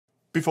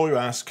Before you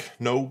ask,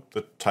 no,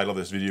 the title of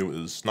this video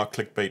is not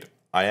clickbait.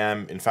 I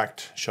am, in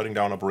fact, shutting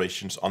down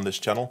operations on this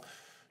channel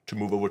to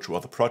move over to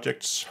other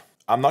projects.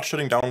 I'm not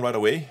shutting down right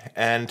away,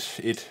 and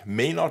it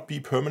may not be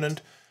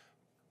permanent.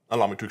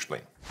 Allow me to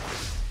explain.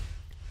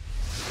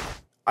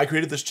 I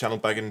created this channel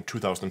back in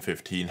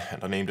 2015,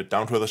 and I named it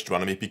Down to Earth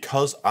Astronomy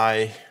because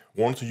I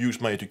wanted to use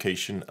my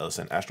education as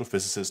an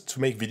astrophysicist to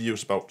make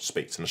videos about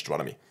space and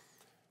astronomy.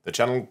 The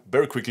channel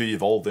very quickly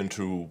evolved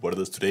into what it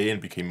is today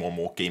and became more and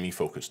more gaming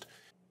focused.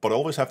 But I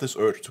always have this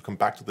urge to come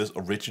back to this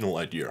original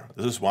idea.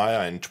 This is why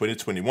I, in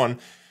 2021,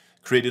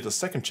 created a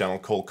second channel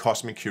called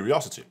Cosmic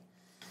Curiosity.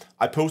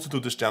 I posted to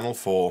this channel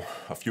for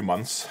a few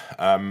months,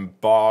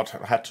 but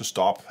I had to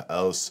stop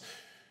as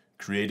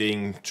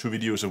creating 2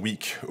 videos a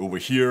week over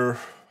here,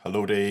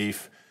 Hello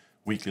Dave,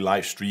 weekly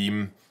live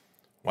stream,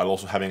 while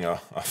also having a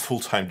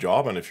full-time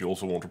job. And if you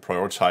also want to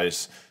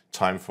prioritize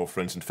time for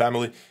friends and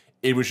family,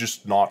 it was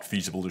just not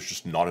feasible. There's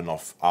just not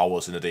enough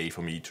hours in a day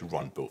for me to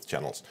run both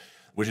channels,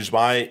 which is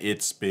why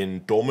it's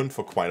been dormant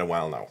for quite a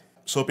while now.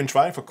 So I've been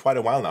trying for quite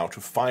a while now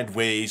to find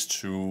ways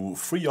to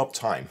free up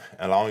time,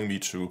 allowing me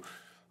to,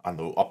 I don't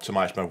know,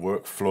 optimize my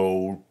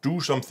workflow,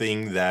 do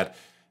something that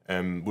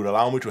would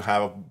allow me to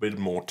have a bit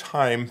more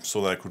time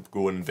so that I could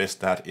go and invest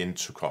that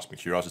into Cosmic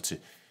Curiosity.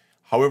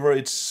 However,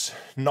 it's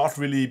not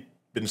really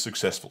been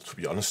successful, to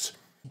be honest.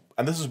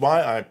 And this is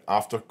why I,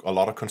 after a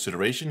lot of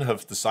consideration,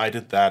 have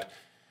decided that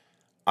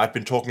I've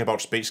been talking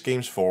about space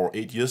games for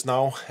 8 years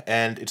now,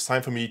 and it's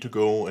time for me to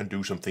go and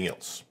do something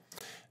else.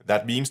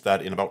 That means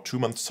that in about 2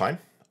 months' time,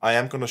 I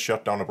am going to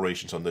shut down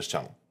operations on this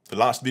channel. The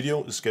last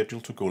video is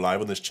scheduled to go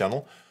live on this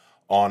channel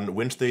on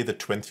Wednesday, the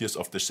 20th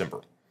of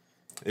December.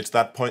 It's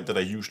that point that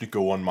I usually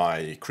go on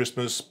my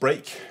Christmas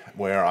break,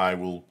 where I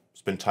will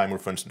spend time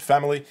with friends and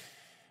family.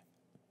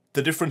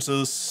 The difference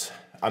is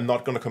I'm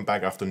not going to come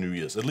back after New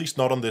Year's, at least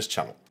not on this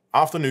channel.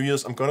 After New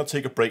Year's, I'm going to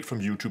take a break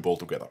from YouTube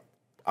altogether.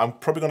 I'm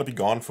probably going to be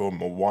gone for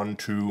 1,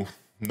 2,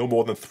 no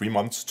more than 3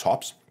 months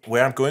tops,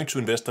 where I'm going to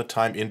invest that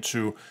time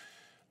into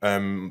a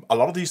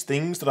lot of these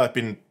things that I've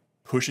been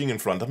pushing in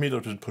front of me, that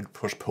I've been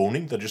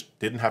postponing, that I just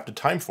didn't have the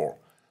time for.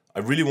 I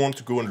really want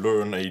to go and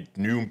learn a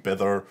new,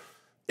 better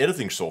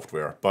editing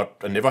software, but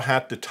I never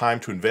had the time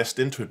to invest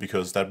into it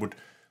because that would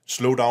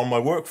slow down my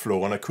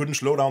workflow, and I couldn't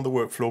slow down the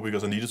workflow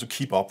because I needed to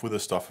keep up with the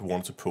stuff I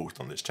wanted to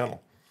post on this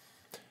channel.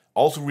 I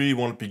also really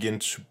want to begin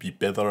to be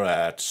better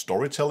at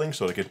storytelling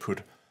so that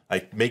I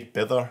can make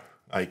better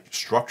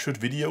structured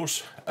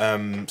videos.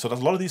 So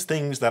there's a lot of these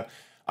things that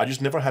I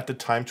just never had the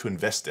time to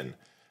invest in.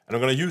 And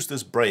I'm going to use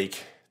this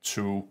break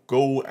to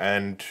go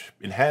and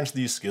enhance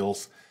these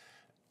skills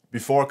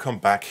before I come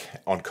back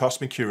on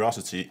Cosmic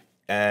Curiosity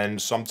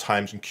and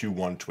sometimes in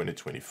Q1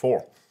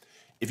 2024.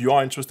 If you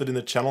are interested in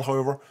the channel,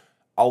 however,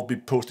 I'll be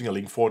posting a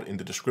link for it in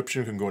the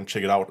description. You can go and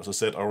check it out. As I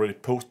said, I already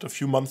posted a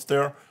few months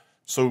there,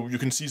 so you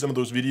can see some of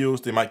those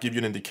videos. They might give you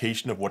an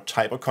indication of what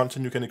type of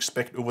content you can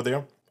expect over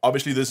there.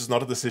 Obviously, this is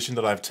not a decision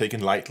that I've taken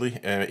lightly.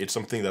 It's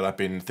something that I've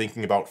been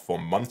thinking about for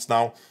months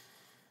now.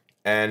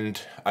 And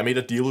I made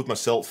a deal with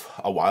myself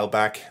a while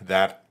back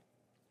that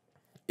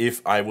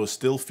if I was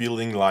still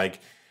feeling like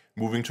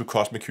moving to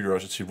Cosmic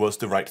Curiosity was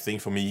the right thing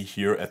for me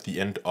here at the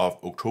end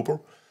of October,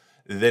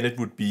 then it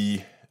would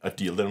be a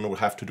deal. Then I would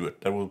have to do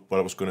it. That was what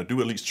I was going to do,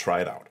 at least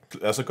try it out.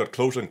 As I got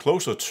closer and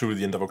closer to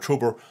the end of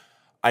October,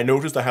 I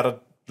noticed I had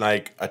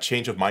a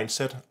change of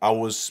mindset. I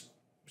was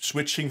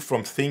switching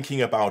from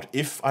thinking about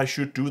if I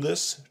should do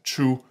this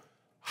to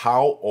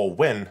how or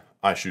when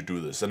I should do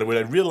this. And when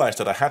I realized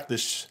that I had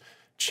this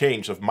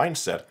change of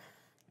mindset,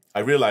 I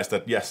realized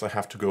that yes, I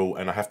have to go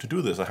and I have to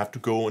do this. I have to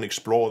go and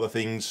explore other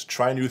things,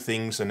 try new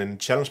things, and then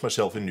challenge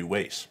myself in new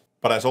ways.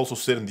 But as I also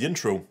said in the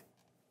intro,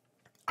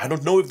 I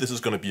don't know if this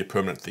is going to be a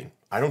permanent thing.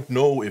 I don't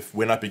know if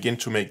when I begin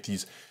to make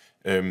these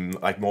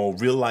more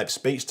real-life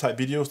space type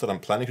videos that I'm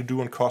planning to do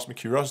on Cosmic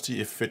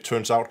Curiosity, if it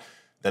turns out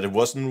that it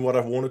wasn't what I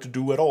wanted to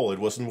do at all. It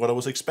wasn't what I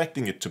was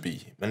expecting it to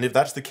be. And if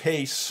that's the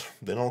case,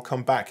 then I'll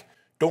come back.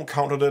 Don't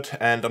count on it,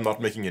 and I'm not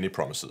making any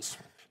promises.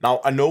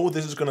 Now, I know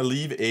this is going to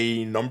leave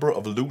a number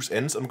of loose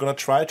ends. I'm going to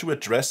try to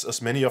address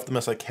as many of them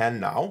as I can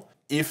now.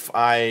 If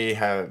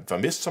I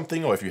missed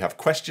something, or if you have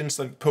questions,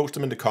 then post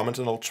them in the comments,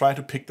 and I'll try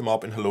to pick them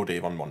up in Hello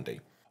Dave on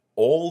Monday.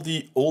 All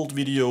the old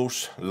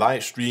videos,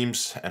 live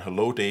streams, and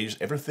Hello Days,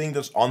 everything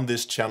that's on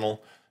this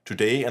channel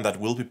today and that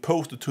will be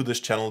posted to this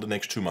channel the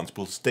next 2 months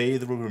will stay,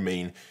 they will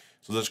remain.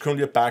 So there's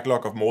currently a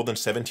backlog of more than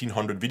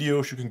 1,700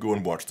 videos you can go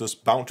and watch. There's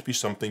bound to be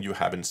something you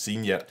haven't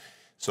seen yet.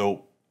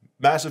 So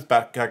massive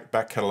back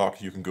catalog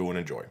you can go and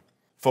enjoy.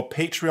 For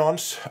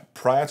Patreons,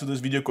 prior to this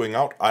video going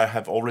out, I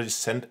have already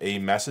sent a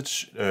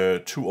message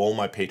to all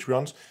my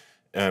Patreons,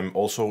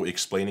 also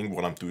explaining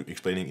what I'm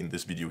explaining in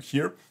this video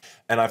here.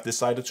 And I've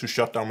decided to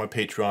shut down my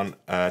Patreon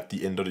at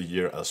the end of the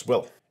year as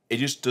well. It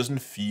just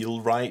doesn't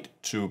feel right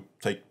to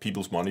take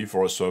people's money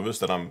for a service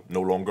that I'm no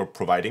longer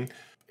providing.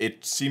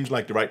 It seems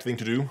like the right thing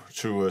to do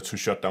to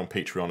shut down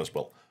Patreon as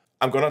well.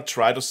 I'm gonna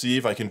try to see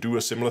if I can do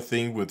a similar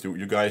thing with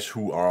you guys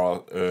who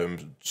are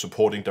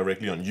supporting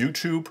directly on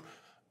YouTube.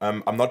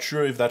 I'm not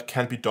sure if that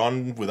can be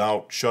done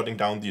without shutting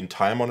down the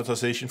entire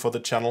monetization for the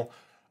channel.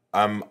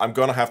 I'm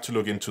gonna have to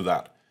look into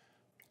that.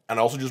 And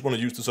I also just want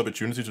to use this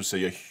opportunity to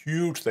say a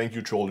huge thank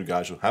you to all you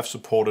guys who have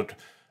supported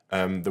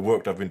the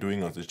work that I've been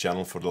doing on this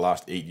channel for the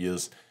last 8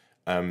 years.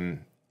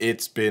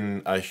 It's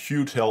been a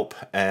huge help,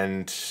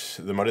 and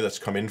the money that's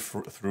come in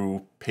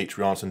through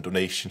Patreons and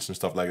donations and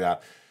stuff like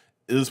that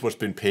is what's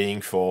been paying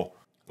for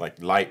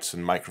like lights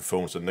and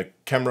microphones and the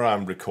camera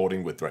I'm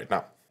recording with right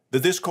now. The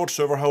Discord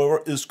server,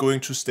 however, is going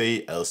to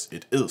stay as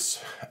it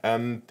is.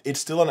 It's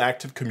still an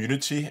active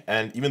community,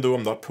 and even though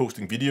I'm not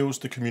posting videos,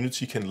 the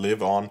community can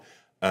live on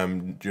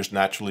just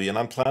naturally, and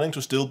I'm planning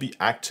to still be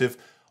active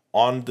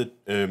on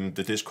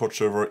the Discord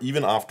server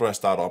even after I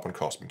start up on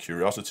Cosmic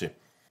Curiosity.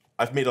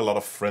 I've made a lot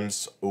of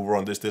friends over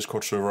on this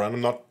Discord server, and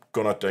I'm not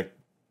gonna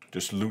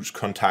just lose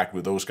contact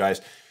with those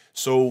guys.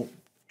 So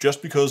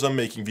just because I'm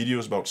making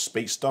videos about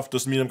space stuff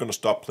doesn't mean I'm gonna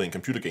stop playing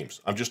computer games.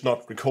 I'm just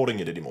not recording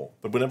it anymore.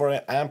 But whenever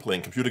I am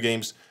playing computer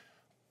games,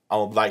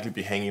 I'll likely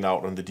be hanging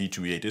out on the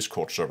D2EA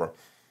Discord server.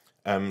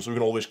 So you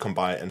can always come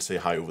by and say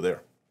hi over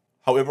there.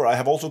 However, I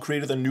have also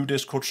created a new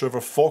Discord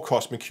server for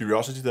Cosmic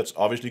Curiosity that's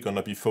obviously going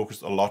to be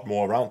focused a lot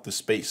more around the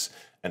space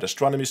and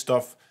astronomy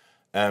stuff.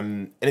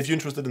 And if you're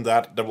interested in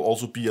that, there will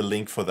also be a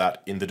link for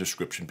that in the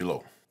description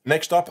below.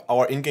 Next up,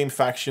 our in-game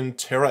faction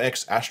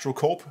Interresed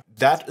AstroCorp.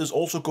 That is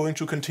also going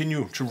to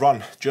continue to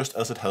run just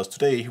as it has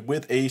today,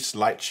 with a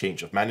slight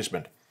change of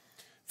management.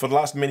 For the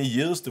last many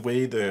years, the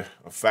way the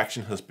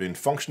faction has been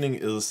functioning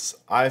is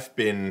I've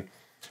been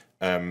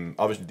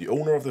obviously the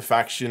owner of the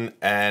faction,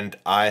 and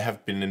I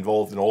have been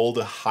involved in all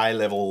the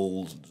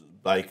high-level,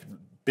 like,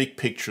 big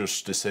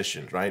pictures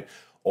decisions, right?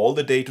 All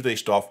the day-to-day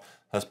stuff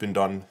has been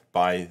done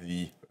by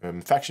the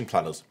faction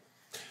planners.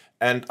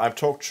 And I've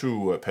talked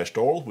to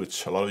Pastoral,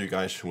 which a lot of you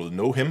guys will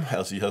know him,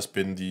 as he has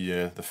been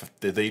the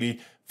daily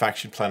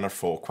faction planner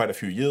for quite a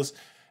few years,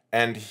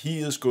 and he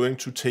is going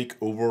to take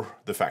over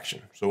the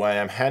faction. So I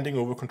am handing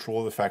over control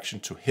of the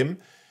faction to him,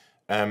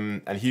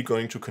 and he's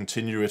going to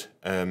continue it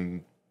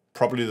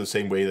probably the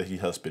same way that he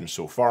has been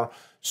so far.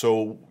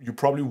 So you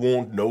probably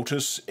won't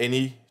notice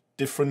any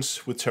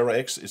difference with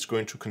Interresed. It's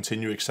going to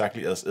continue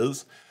exactly as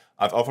is.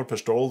 I've offered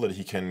Pastoral that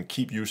he can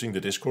keep using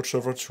the Discord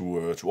server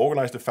to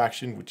organize the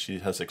faction, which he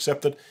has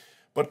accepted.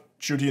 But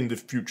should he in the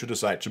future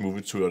decide to move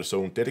it to his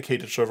own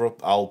dedicated server,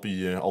 I'll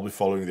be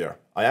following there.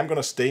 I am going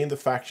to stay in the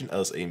faction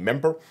as a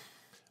member,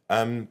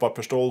 but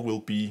Pastoral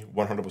will be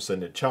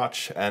 100% in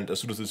charge. And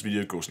as soon as this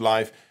video goes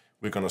live,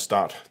 we're going to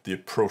start the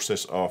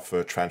process of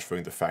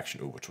transferring the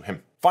faction over to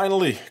him.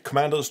 Finally,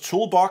 Commander's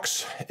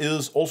Toolbox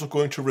is also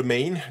going to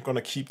remain. I'm going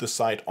to keep the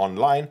site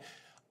online.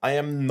 I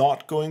am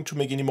not going to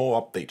make any more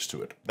updates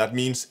to it. That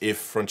means if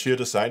Frontier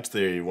decides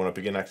they want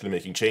to begin actually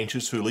making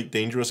changes to Elite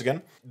Dangerous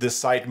again, the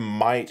site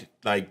might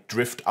like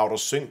drift out of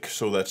sync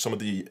so that some of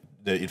the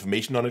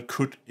information on it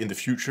could in the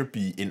future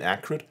be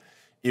inaccurate.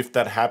 If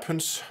that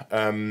happens,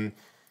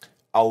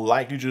 I'll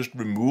likely just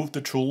remove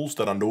the tools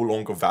that are no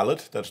longer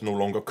valid, that's no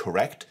longer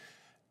correct.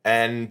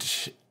 And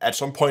at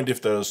some point,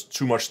 if there's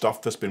too much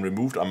stuff that's been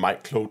removed, I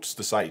might close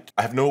the site.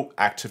 I have no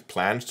active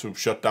plans to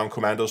shut down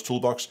Commander's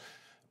Toolbox,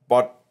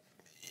 but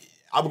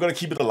I'm going to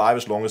keep it alive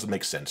as long as it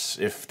makes sense.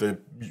 If the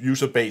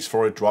user base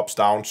for it drops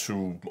down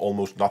to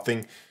almost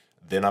nothing,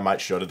 then I might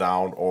shut it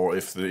down. Or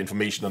if the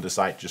information on the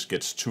site just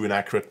gets too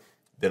inaccurate,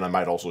 then I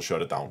might also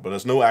shut it down. But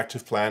there's no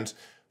active plans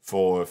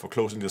for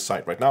closing this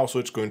site right now, so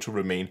it's going to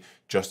remain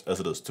just as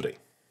it is today.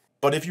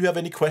 But if you have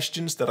any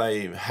questions that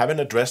I haven't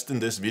addressed in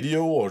this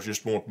video, or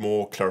just want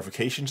more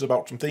clarifications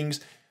about some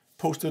things,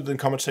 post it in the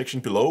comment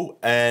section below,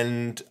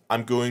 and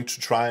I'm going to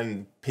try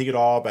and pick it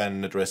up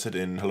and address it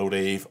in Hello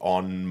Dave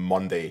on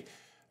Monday.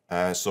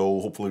 So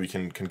hopefully we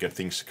can get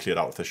things cleared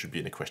out if there should be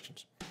any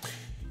questions.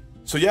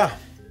 So yeah,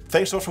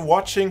 thanks a lot for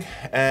watching,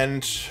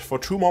 and for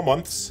 2 more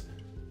months,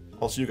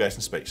 I'll see you guys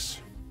in space.